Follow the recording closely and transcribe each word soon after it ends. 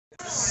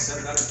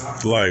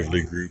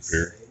lively group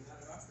here.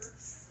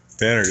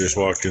 Tanner just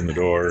walked in the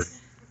door.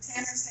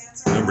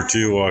 Number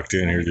 2 walked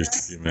in here just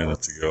a few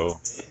minutes ago,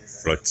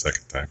 for like the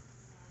second time.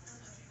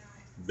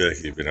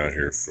 Becky's been out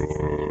here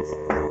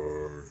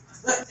for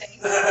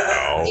an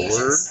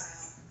hour.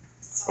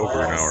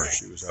 Over an hour.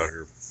 She was out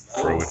here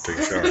before I went to take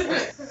a shower.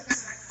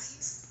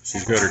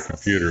 She's got her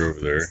computer over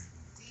there.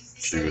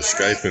 She was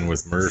Skyping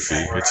with Murphy.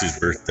 It's his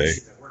birthday.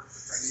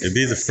 It'd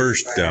be the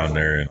first down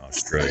there in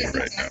Australia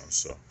right now,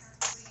 so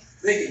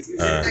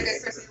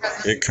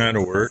it kind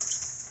of worked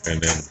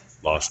and then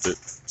lost it.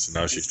 So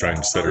now she's trying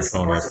to set her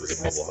phone up with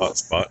a mobile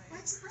hotspot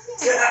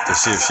to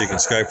see if she can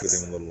Skype with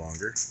him a little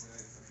longer.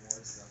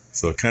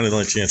 So kind of the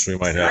only chance we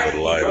might have it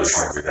live is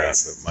going to be that,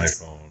 but my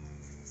phone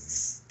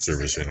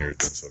service in here has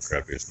been so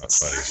crappy it's not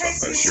funny, so I'm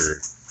not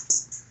sure.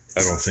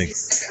 I don't think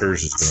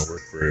hers is going to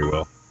work very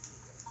well.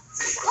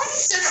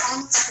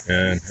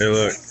 And hey,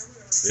 look,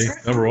 see,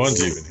 number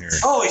 1's even here.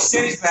 Holy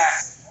shit, he's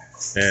back.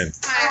 And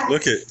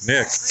look at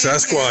Nick,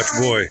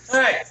 Sasquatch boy.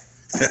 Hey.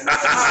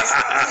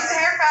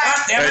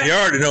 And you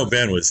already know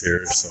Ben was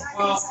here, so.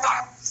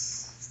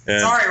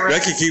 And Sorry,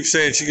 Becky keeps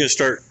saying she's going to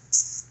start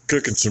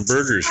cooking some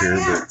burgers here,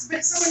 but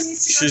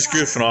she's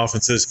goofing off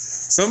and says,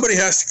 somebody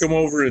has to come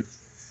over and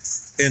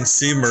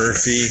see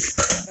Murphy.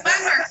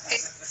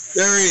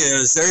 There he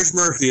is. There's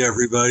Murphy,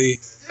 everybody.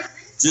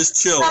 Just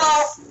chill.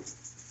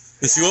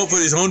 If he won't put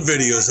his own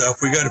videos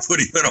up, we got to put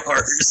him in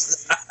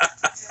ours.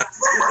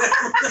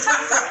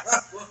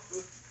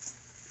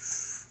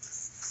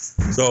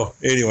 So,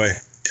 anyway,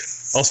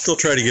 I'll still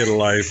try to get it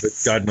live, but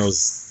God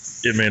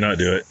knows it may not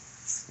do it.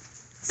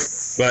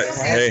 But,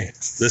 hey,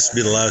 this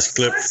will be the last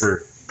clip for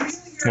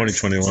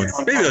 2021.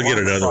 Maybe I'll get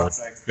another one.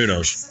 Who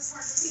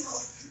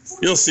knows?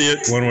 You'll see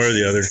it one way or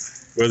the other.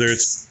 Whether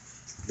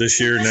it's this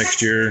year,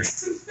 next year,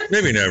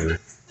 maybe never.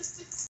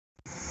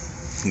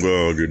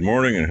 Well, good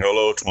morning and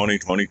hello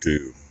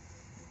 2022.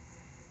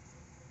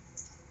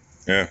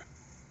 Yeah,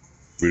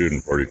 we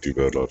didn't party too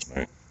bad last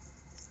night.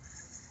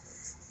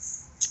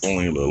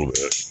 Only a little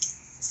bit.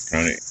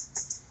 Kind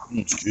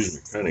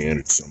of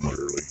ended somewhat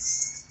early.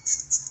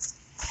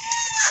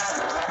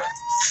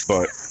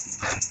 But,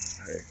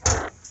 hey,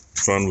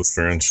 fun with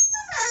friends.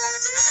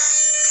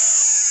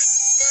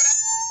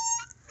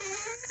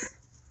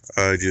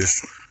 I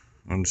just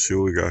wanted to see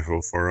what we got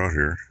so far out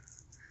here.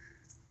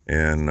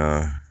 And,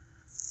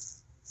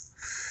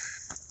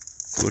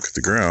 look at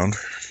the ground.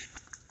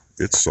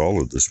 It's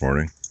solid this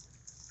morning.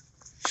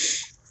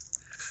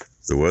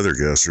 The weather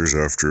guessers,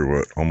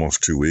 after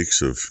almost 2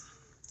 weeks of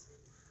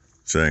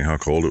saying how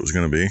cold it was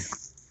going to be,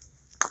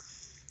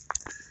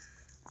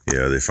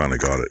 yeah, they finally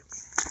got it.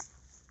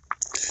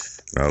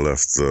 I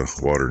left the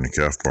water in the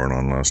calf barn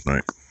on last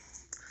night.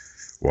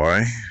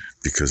 Why?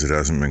 Because it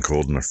hasn't been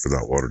cold enough for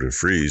that water to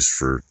freeze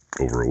for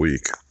over a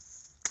week.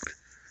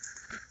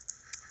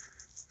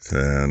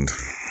 And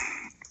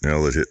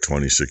now it hit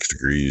 26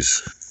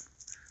 degrees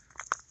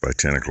by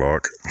 10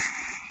 o'clock.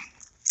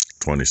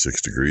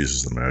 26 degrees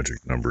is the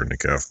magic number in the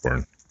calf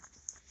barn.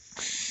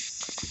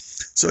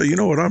 So you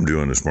know what I'm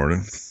doing this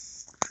morning?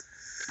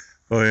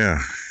 Oh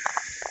yeah,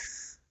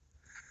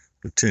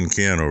 the tin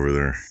can over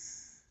there.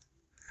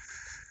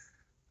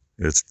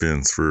 It's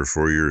been 3 or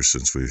 4 years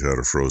since we've had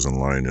a frozen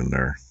line in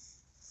there.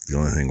 The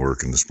only thing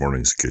working this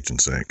morning is the kitchen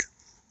sink.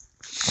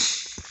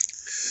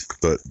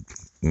 But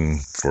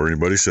before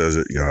anybody says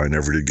it, yeah, I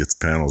never did get the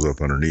panels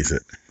up underneath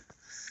it.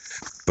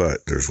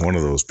 But there's one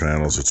of those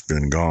panels that's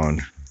been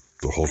gone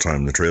the whole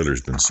time the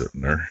trailer's been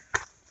sitting there.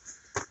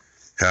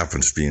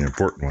 Happens to be an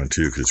important one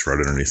too, because it's right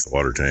underneath the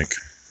water tank.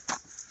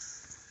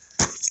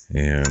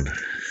 And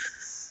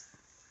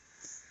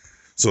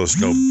so it's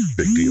no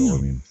big deal.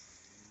 I mean,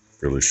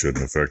 really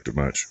shouldn't affect it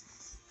much.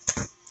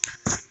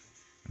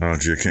 Oh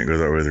gee, I can't go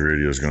that way, the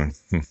radio's going.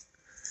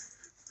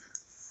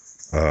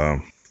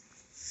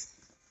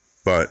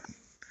 But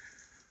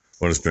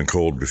when it's been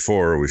cold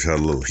before, we've had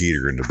a little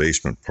heater in the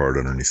basement part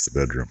underneath the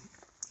bedroom,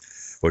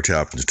 which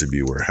happens to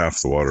be where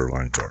half the water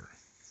lines are.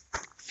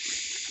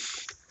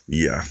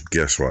 Yeah,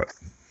 guess what?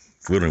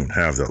 We don't even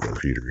have that little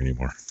heater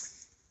anymore.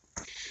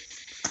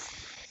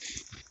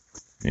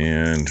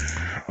 And,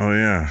 oh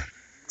yeah,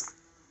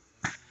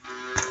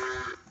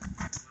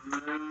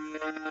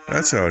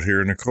 that's out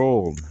here in the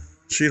cold.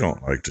 She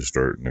don't like to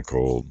start in the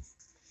cold.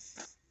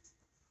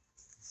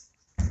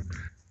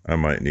 I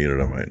might need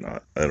it, I might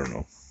not. I don't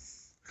know.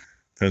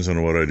 Depends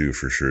on what I do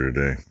for sure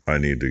today. I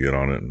need to get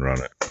on it and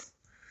run it.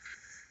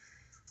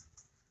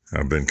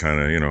 I've been kind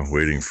of,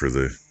 waiting for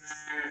the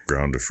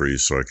ground to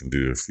freeze so I can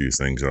do a few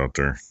things out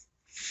there.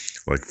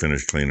 Like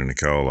finish cleaning the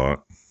cow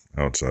lot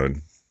outside.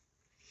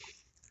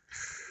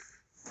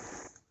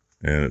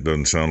 And it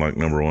doesn't sound like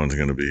number 1's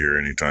going to be here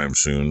anytime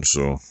soon,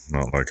 so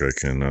not like I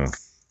can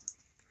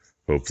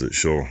hope that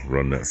she'll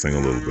run that thing a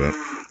little bit.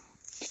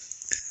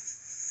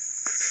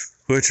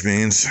 Which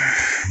means,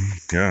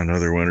 yeah,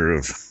 another winter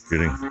of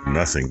getting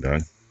nothing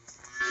done.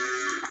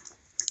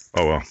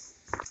 Oh well,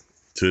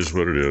 it is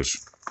what it is.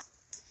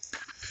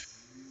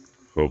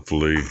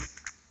 Hopefully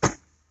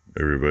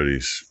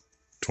everybody's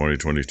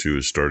 2022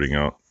 is starting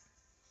out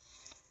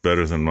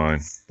better than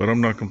mine, but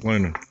I'm not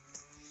complaining.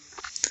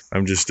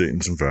 I'm just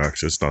stating some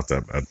facts. It's not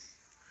that bad.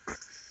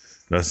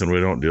 Nothing we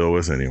don't deal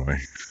with anyway.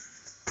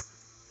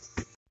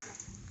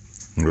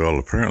 Well,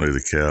 apparently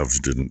the calves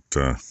didn't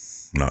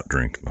not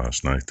drink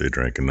last night. They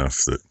drank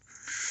enough that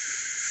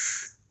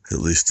at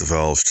least the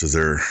valves to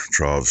their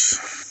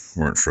troughs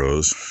weren't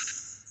froze.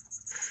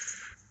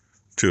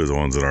 Two of the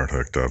ones that aren't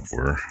hooked up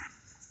were.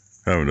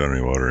 Haven't done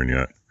any watering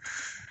yet.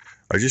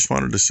 I just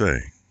wanted to say,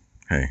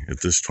 hey,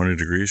 at this 20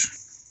 degrees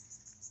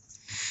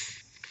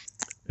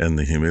and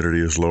the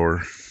humidity is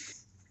lower,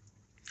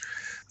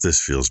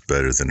 this feels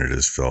better than it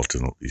has felt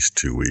in at least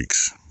 2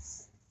 weeks.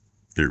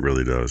 It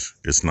really does.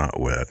 It's not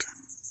wet.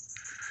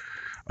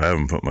 I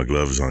haven't put my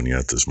gloves on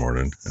yet this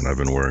morning, and I've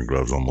been wearing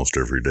gloves almost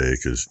every day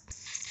because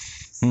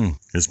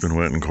it's been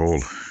wet and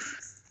cold.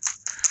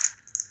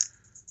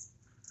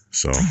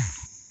 So,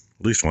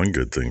 at least one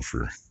good thing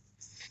for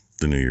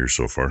the new year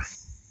so far.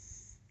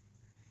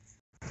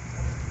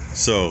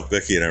 So,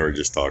 Becky and I were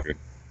just talking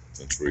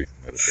since we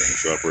had a family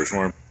shop where it's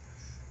warm.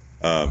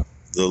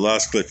 The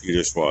last clip you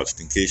just watched,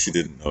 in case you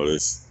didn't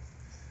notice.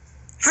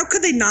 How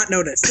could they not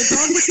notice? The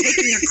dog was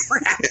taking a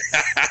crap.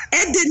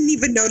 Ed didn't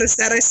even notice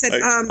that. I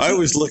said, I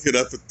was looking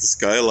up at the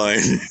skyline.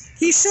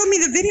 He showed me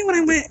the video and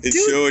I went, dude.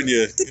 It's showing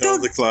you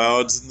the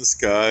clouds in the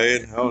sky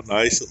and how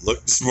nice it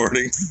looked this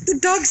morning. The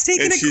dog's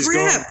taking a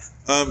crap.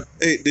 Going,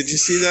 hey, did you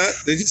see that?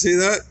 Did you see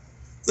that?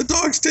 The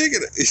dog's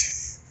taking it.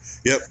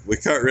 Yep, we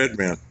caught Red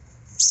Man.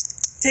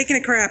 Taking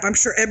a crap. I'm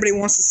sure everybody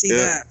wants to see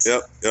that.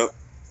 Yep.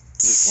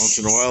 Just once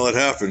in a while it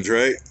happens,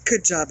 right?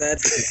 Good job, Ed.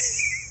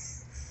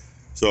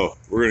 So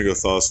we're going to go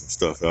thaw some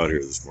stuff out here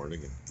this morning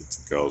and get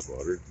some cows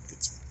watered and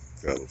get some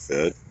cattle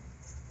fed.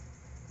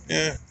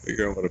 Yeah,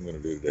 figure out what I'm going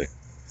to do today.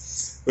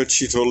 But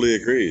she totally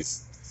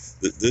agrees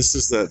that this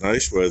is that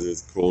nice weather,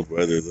 the cold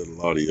weather that a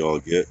lot of y'all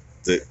get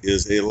that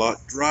is a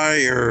lot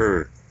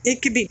drier.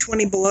 It could be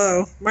 20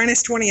 below,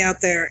 minus 20 out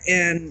there,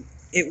 and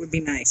it would be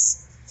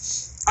nice.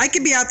 I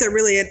could be out there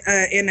really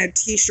in a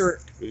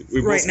t-shirt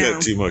we right both now.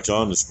 got too much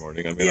on this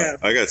morning. I mean, Yeah.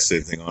 I got the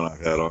same thing on I've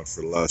had on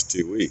for the last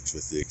 2 weeks,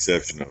 with the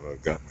exception of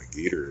I've got my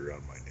gaiter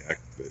around my neck.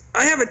 But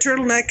I have a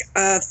turtleneck,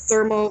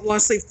 thermal,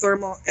 long-sleeve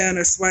thermal, and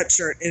a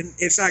sweatshirt, and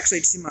it's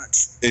actually too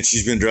much. And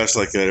she's been dressed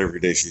like that every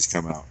day she's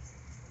come out,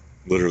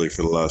 literally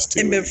for the last 2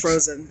 weeks. And been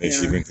frozen. And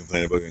she's been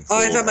complaining about being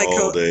cold I have my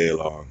all day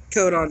long.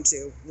 Coat on,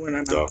 too, when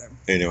I'm out there.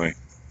 Anyway,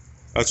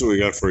 that's what we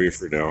got for you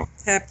for now.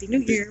 Happy New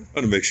Year. I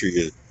want to make sure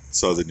you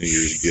saw the New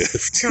Year's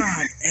gift.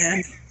 God,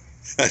 Ed.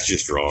 That's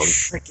just wrong.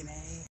 Freaking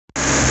A.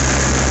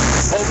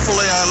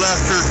 Hopefully I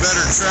left her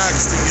better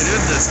tracks to get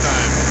in this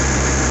time.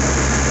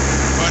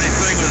 Funny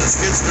thing with a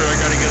skid steer, I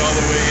got to get all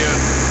the way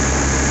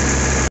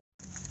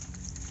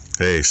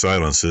in. Hey,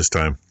 silence this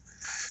time.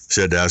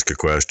 Said to ask a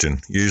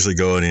question. Usually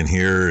going in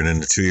here and in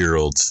the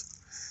 2-year-olds,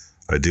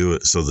 I do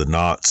it so the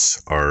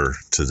knots are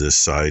to this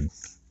side,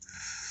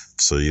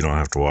 so you don't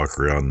have to walk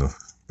around the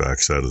back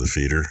side of the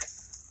feeder.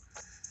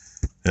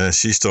 Yeah,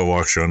 she still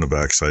walks around the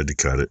backside to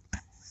cut it.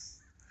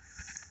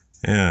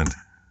 And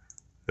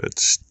that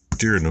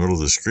steer in the middle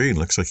of the screen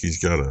looks like he's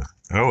got a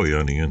owie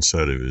on the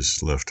inside of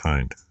his left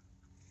hind.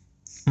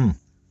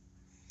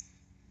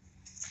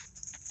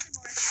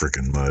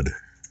 Frickin' mud.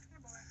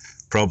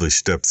 Probably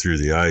stepped through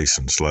the ice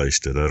and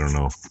sliced it. I don't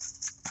know.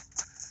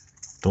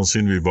 Don't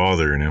seem to be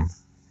bothering him.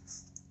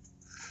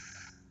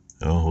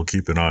 Well, we'll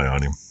keep an eye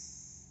on him.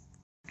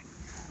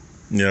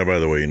 Yeah, by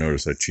the way, you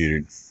notice I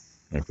cheated.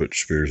 I put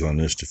spears on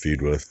this to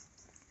feed with.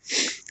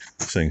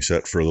 This thing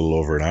set for a little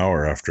over an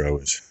hour after I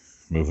was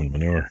moving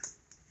manure.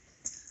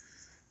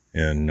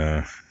 And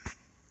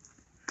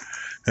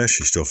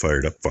she still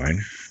fired up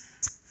fine.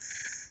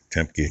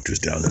 Temp gauge was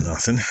down to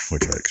nothing,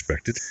 which I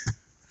expected.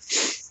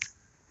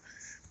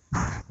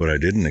 What I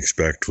didn't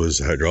expect was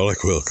the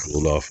hydraulic oil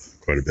cooled off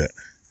quite a bit.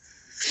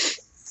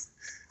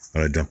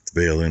 When I dumped the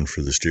bale in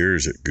for the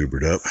steers, it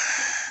goobered up.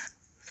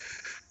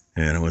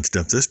 And I went to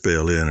dump this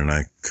bale in, and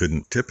I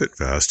couldn't tip it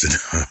fast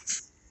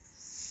enough.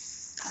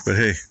 But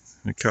hey,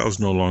 the cows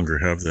no longer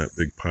have that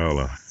big pile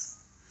of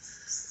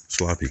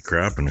sloppy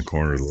crap in the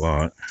corner of the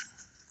lot.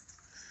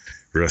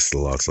 The rest of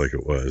the lot's like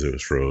it was. It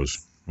was froze.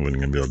 I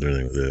wasn't going to be able to do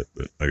anything with it,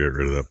 but I got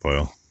rid of that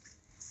pile.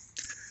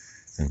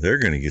 And they're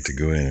going to get to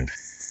go in and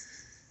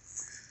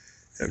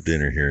have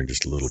dinner here in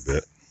just a little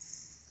bit.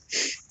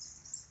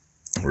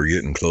 We're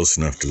getting close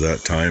enough to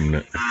that time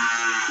that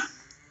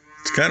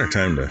it's kind of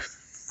time to,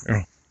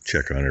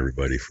 check on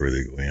everybody before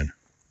they go in.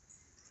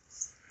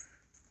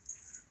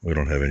 We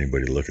don't have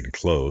anybody looking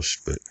close,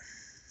 but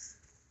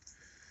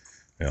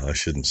well, I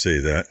shouldn't say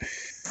that.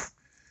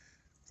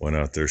 One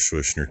out there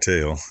swishing her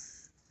tail.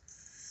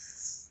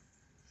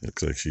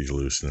 Looks like she's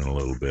loosening a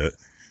little bit.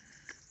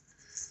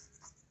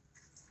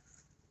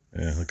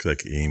 Yeah, looks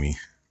like Amy.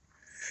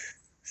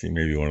 She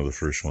may be one of the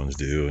first ones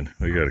due, and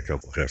we got a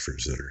couple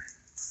heifers that are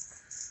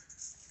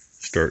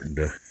starting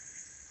to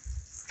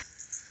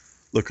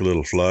look a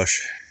little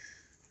flush.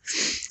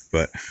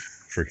 But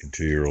freaking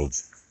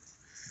 2-year-olds,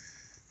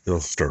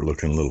 they'll start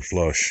looking a little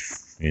flush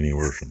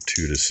anywhere from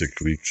 2 to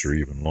 6 weeks or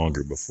even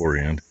longer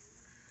beforehand.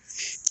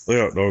 Look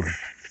out, dog.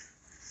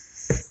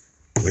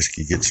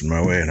 whiskey gets in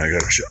my way and I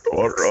gotta shut the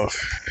water off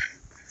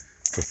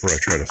before I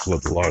try to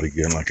flood the lot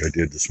again like I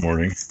did this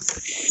morning.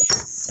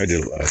 I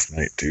did it last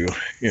night too,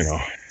 you know.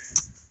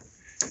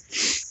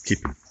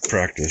 Keep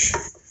practice.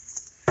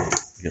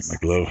 Get my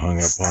glove hung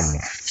up on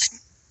the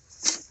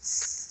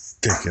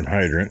stinking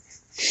hydrant.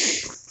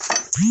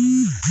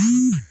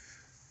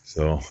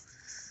 So,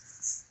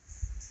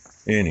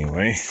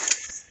 anyway,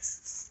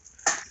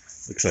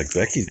 looks like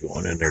Becky's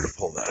going in there to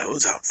pull that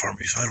hose out for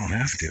me so I don't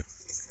have to.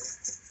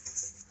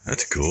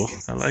 That's cool.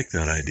 I like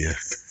that idea.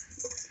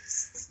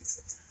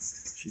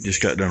 She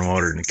just got done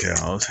watering the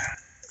cows.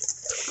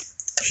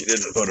 She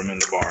didn't put them in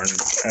the barn.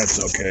 That's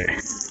okay.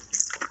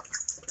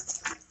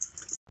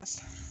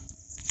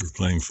 We're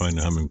playing Find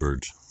the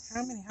Hummingbirds.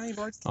 How many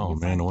hummingbirds? Oh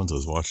man, the ones I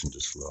was watching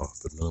just flew off,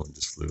 but another one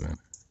just flew in.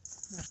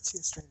 There's 2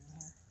 straight in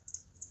here.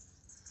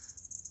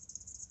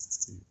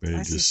 You may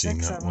have just seen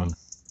that one.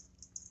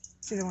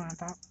 See the one on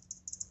top?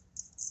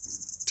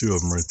 2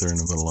 of them right there in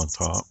the middle on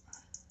top.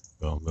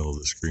 Well, middle of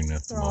the screen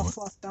at the moment.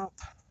 They're all fluffed up.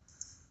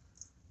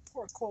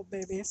 Poor cold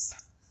babies.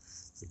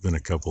 There've been a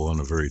couple on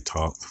the very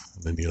top,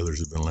 and then the others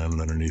have been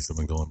landing underneath them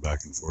and going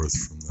back and forth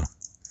from the.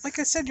 Like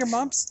I said, your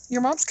mom's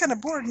kind of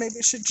bored.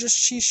 Maybe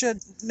she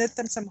should knit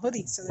them some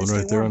hoodies so they One stay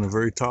right there warm. on the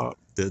very top,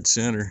 dead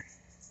center,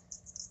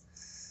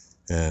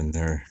 and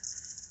there are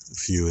a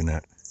few in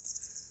that.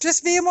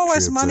 Just Venmo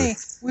us Trip money.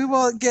 We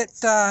will get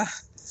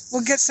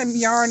we'll get some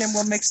yarn and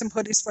we'll make some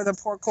hoodies for the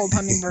poor cold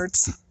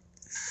hummingbirds.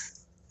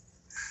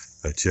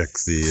 I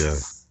checked the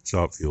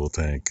shop fuel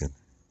tank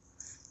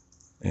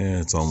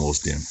and it's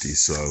almost empty,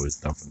 so I was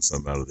dumping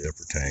some out of the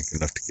upper tank,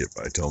 enough to get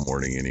by till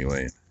morning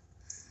anyway.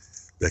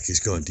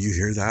 Becky's going, "Do you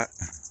hear that?"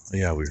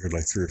 Yeah, we heard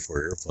like 3 or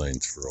 4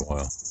 airplanes for a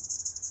while.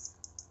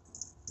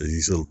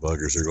 These little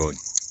buggers are going.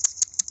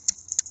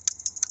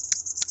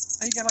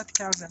 Oh, you gotta let the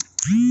cows in.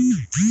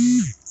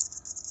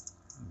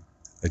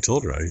 I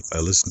told her I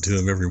listen to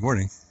them every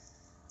morning.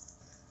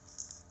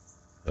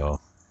 So.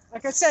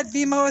 Like I said,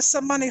 Venmo us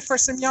some money for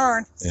some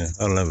yarn. Yeah,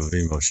 I don't have a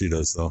Venmo. She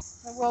does though.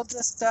 And we'll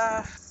just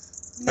I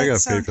knit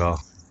got some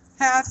PayPal.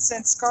 hats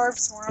and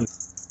scarves for them.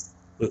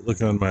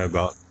 Look on my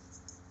about.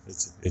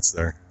 It's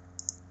there.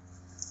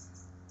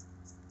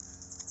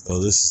 Oh,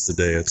 this is the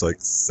day. It's like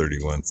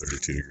 31,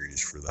 32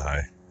 degrees for the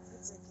high.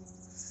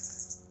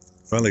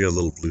 Finally got a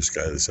little blue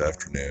sky this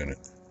afternoon.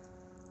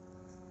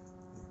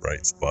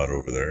 Bright spot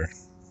over there.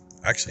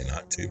 Actually,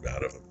 not too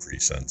bad of a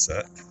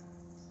pre-sunset.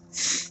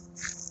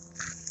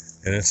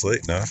 And it's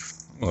late enough.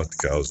 I'm going to let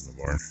the cows in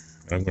the barn.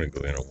 And I'm going to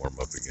go in and warm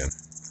up again.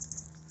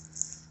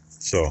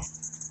 So,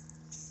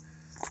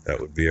 that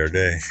would be our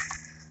day.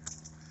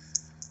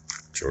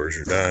 Chores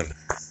are done.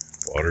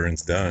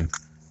 Watering's done.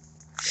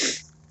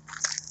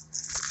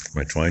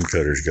 My twine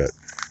cutter's got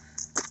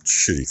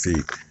shitty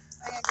feet.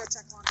 I gotta go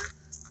check laundry.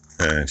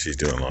 And she's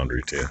doing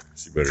laundry too.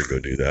 She better go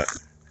do that.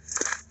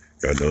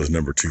 God knows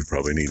number 2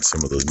 probably needs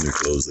some of those new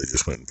clothes they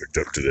just went and picked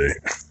up today.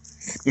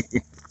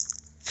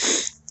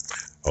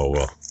 Oh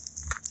well.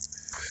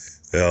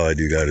 Well, I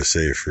do gotta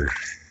say, for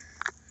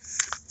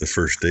the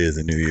first day of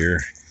the new year,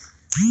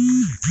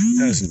 it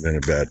hasn't been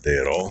a bad day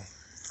at all.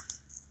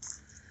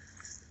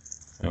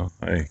 Well,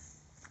 I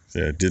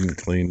didn't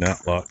clean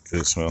that lot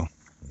because, well,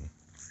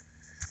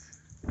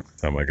 by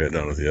the time I got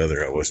done with the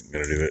other, I wasn't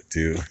going to do it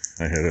too.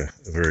 I had a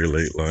very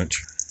late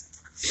lunch.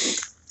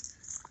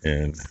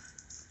 And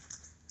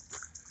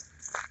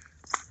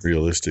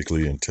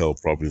realistically, until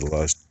probably the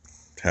last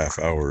half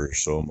hour or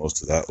so,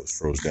 most of that was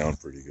froze down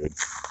pretty good.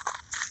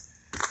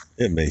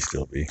 It may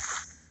still be.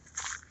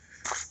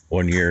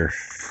 One year,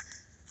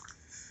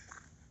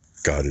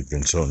 God, had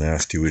been so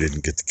nasty we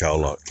didn't get the cow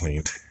lot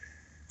cleaned.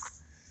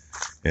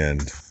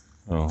 And,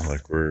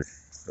 like we're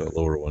the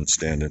lower one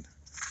standing,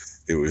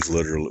 it was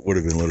would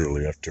have been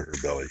literally up to her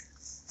belly,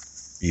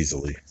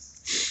 easily.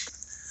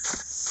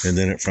 And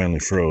then it finally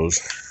froze.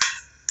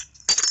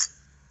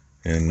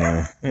 And,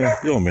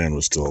 the old man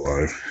was still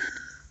alive.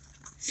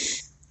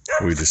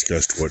 We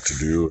discussed what to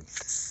do.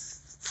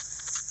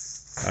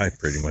 I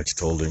pretty much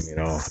told him,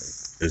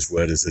 as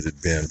wet as it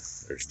had been,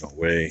 there's no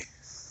way.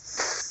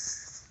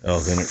 Oh,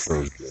 then it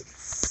froze good.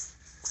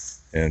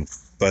 And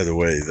by the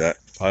way, that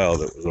pile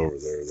that was over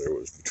there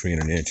was between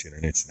 1 inch and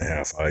 1.5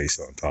 inches ice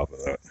on top of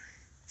that.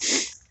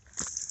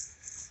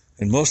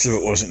 And most of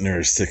it wasn't near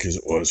as thick as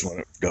it was when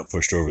it got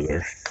pushed over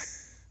there.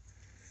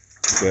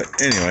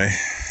 But anyway,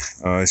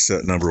 I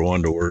set number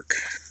 1 to work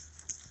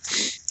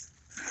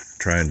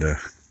trying to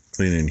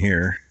clean in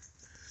here.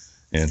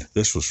 And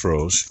this was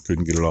froze.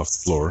 Couldn't get it off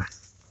the floor.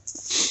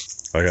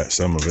 I got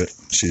some of it.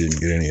 She didn't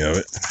get any of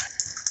it.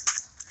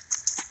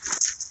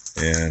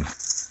 And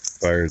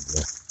fired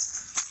the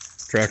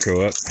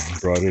Traco up,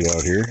 brought it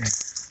out here.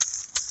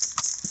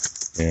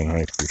 And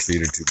I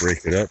proceeded to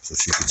break it up so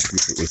she could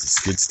scoop it with a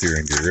skid steer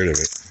and get rid of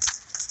it.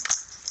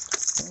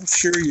 Oh,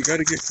 sure, you got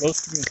to get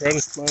close to me and try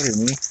to splatter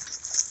me.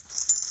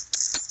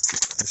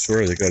 I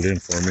swear they got in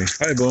for me.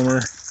 Hi,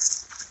 Boomer.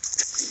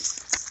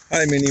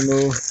 Hi, Minnie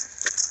Moo.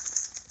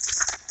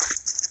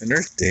 And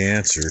there's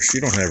Dancer. She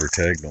don't have her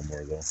tag no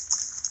more, though.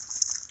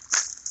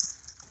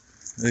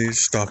 They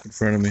just stop in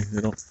front of me. They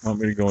don't want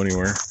me to go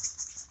anywhere.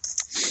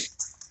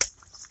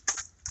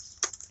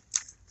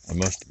 I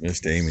must have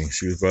missed Amy.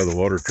 She was by the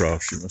water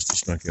trough. She must have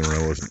snuck in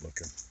when I wasn't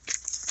looking.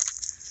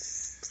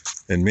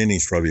 And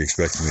Minnie's probably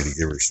expecting me to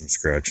give her some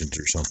scratchings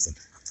or something.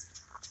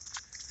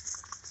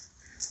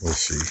 We'll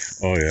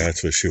see. Oh yeah,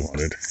 that's what she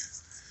wanted.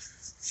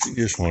 She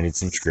just wanted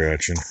some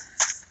scratching.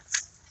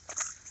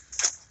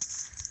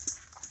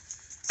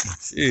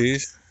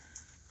 Jeez.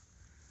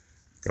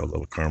 Got a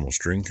little caramel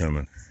string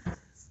coming.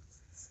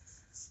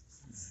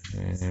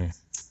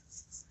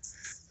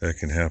 That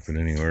can happen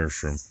anywhere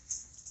from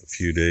a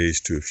few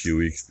days to a few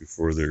weeks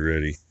before they're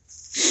ready.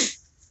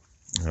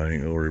 I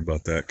ain't gonna worry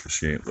about that because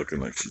she ain't looking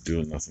like she's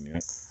doing nothing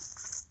yet.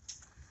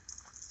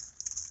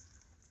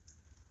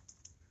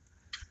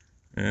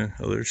 Yeah,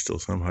 well, there's still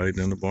some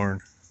hiding in the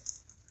barn.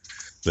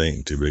 They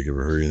ain't too big of a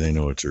hurry. They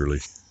know it's early.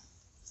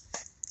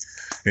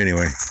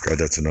 Anyway, God,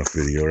 that's enough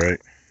video, right?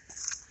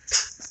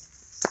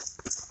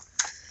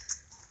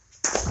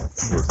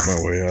 Work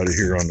my way out of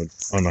here on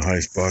the high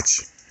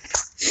spots.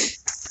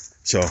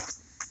 So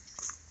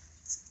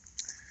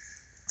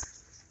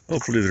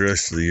hopefully the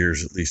rest of the year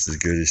is at least as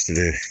good as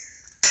today.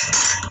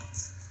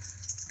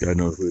 God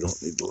knows we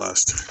don't need the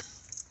last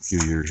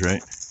few years,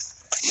 right?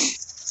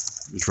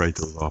 Just write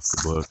those off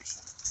the books.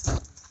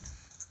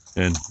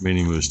 And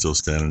Minnie was still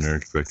standing there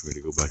expecting me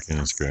to go back in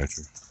and scratch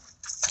her.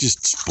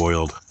 Just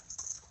spoiled.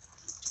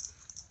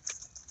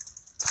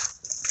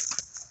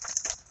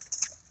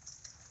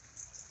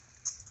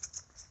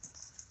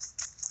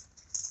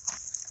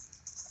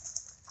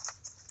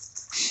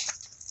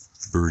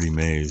 Birdie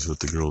Maze, what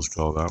the girls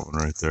call that one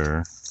right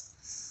there.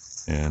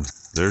 And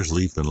there's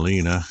Leapin'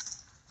 Lena.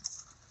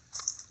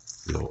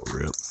 The old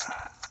rip.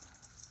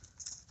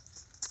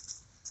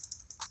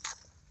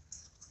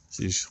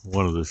 She's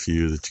one of the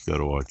few that you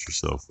gotta watch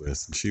yourself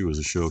with. And she was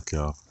a show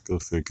cow. Go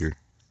figure.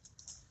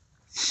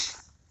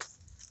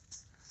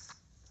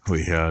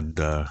 We had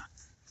a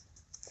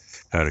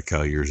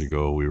cow years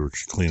ago. We were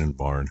cleaning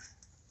barn.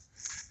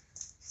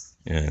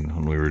 And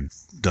when we were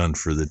done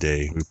for the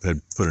day, we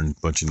had put a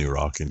bunch of new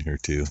rock in here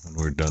too. And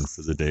we were done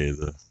for the day.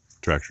 The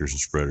tractors and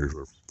spreaders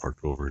were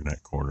parked over in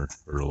that corner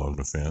or along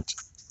the fence.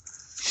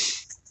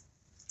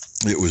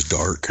 It was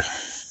dark.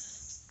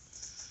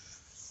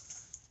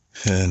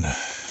 And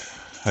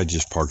I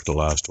just parked the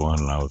last one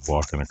and I was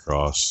walking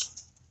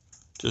across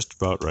just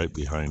about right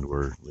behind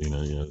where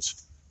Lena is.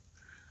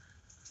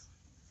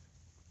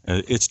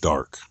 And it's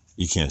dark.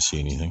 You can't see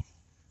anything.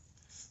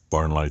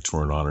 Barn lights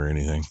weren't on or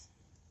anything.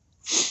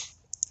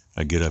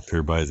 I get up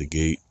here by the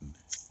gate.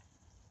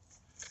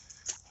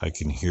 I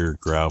can hear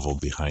gravel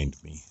behind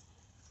me.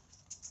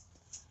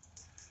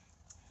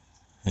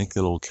 I think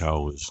that old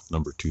cow was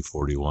number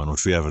 241,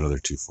 which we have another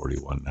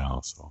 241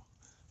 now. So,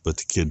 but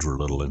the kids were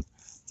little, and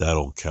that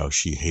old cow,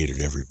 she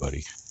hated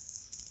everybody.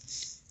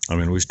 I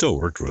mean, we still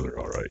worked with her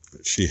all right,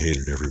 but she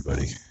hated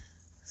everybody.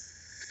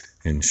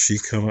 And she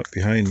come up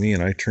behind me,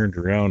 and I turned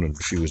around,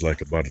 and she was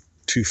like about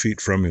 2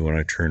 feet from me when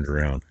I turned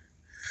around.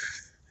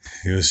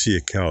 You'll see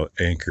a cow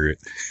anchor it.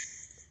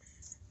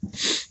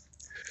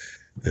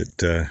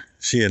 That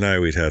she and I,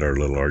 we'd had our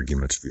little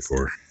arguments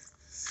before.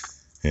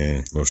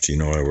 And most of you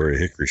know I wear a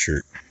hickory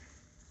shirt.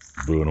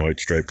 Blue and white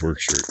striped work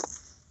shirt.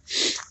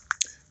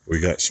 We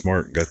got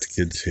smart and got the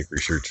kids hickory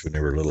shirts when they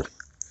were little.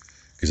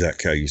 Because that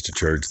cow used to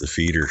charge the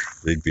feeder.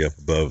 They'd be up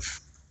above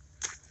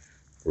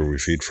where we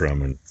feed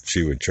from, and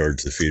she would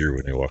charge the feeder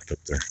when they walked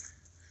up there.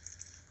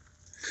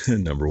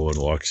 And number one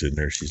walks in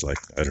there. She's like,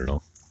 I don't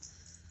know,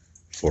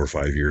 4 or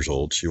 5 years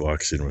old. She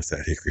walks in with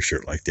that hickory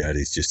shirt like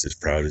Daddy's, just as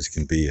proud as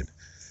can be. And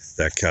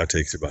that cow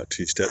takes about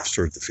 2 steps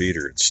toward the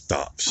feeder and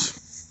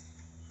stops.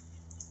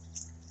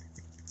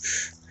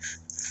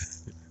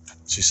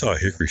 She saw a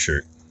hickory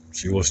shirt.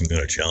 She wasn't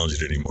going to challenge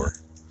it anymore.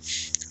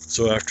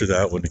 So after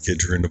that, when the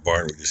kids were in the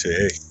barn, we'd just say,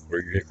 hey,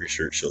 wear your hickory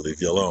shirt. She'll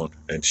leave you alone.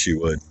 And she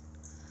would.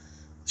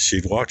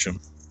 She'd watch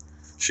them.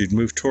 She'd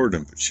move toward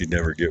them, but she'd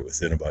never get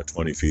within about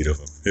 20 feet of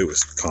them. It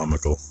was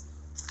comical.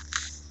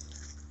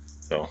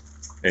 So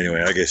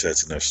anyway, I guess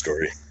that's enough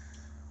story.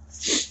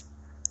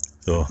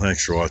 So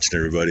thanks for watching,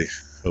 everybody.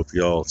 Hope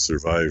you all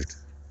survived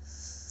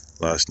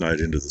last night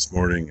into this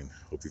morning, and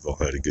hope you've all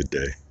had a good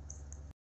day.